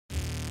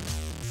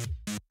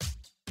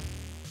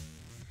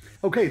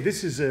Okay,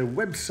 this is a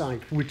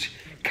website which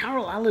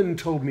Carol Allen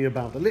told me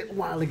about a little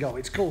while ago.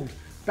 It's called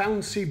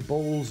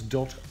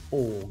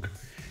bouncyballs.org.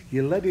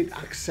 You let it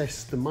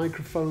access the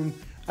microphone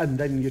and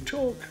then you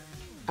talk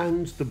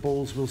and the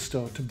balls will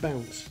start to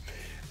bounce.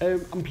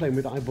 I'm playing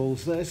with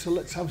eyeballs there, so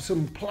let's have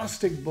some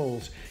plastic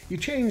balls. You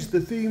change the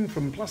theme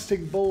from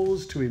plastic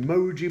balls to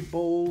emoji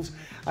balls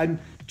and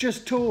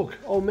just talk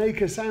or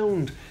make a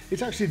sound.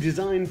 It's actually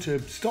designed to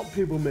stop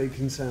people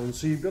making sounds,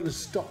 so you've got to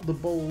stop the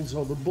balls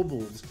or the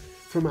bubbles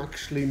from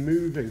actually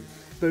moving.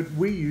 But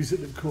we use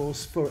it, of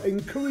course, for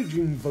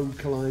encouraging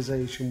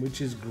vocalization,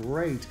 which is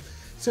great.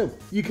 So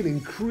you can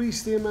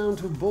increase the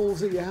amount of balls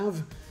that you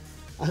have,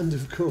 and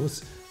of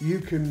course you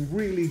can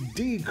really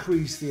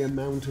decrease the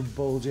amount of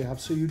balls you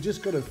have, so you've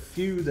just got a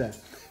few there.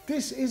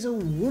 This is a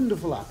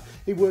wonderful app.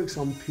 It works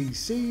on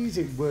PCs,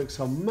 it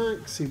works on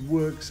Macs, it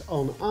works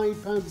on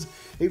iPads,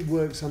 it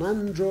works on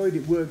Android,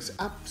 it works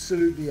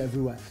absolutely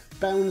everywhere.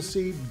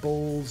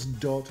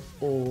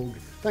 bouncyballs.org.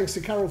 Thanks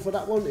to Carol for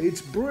that one,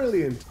 it's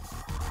brilliant.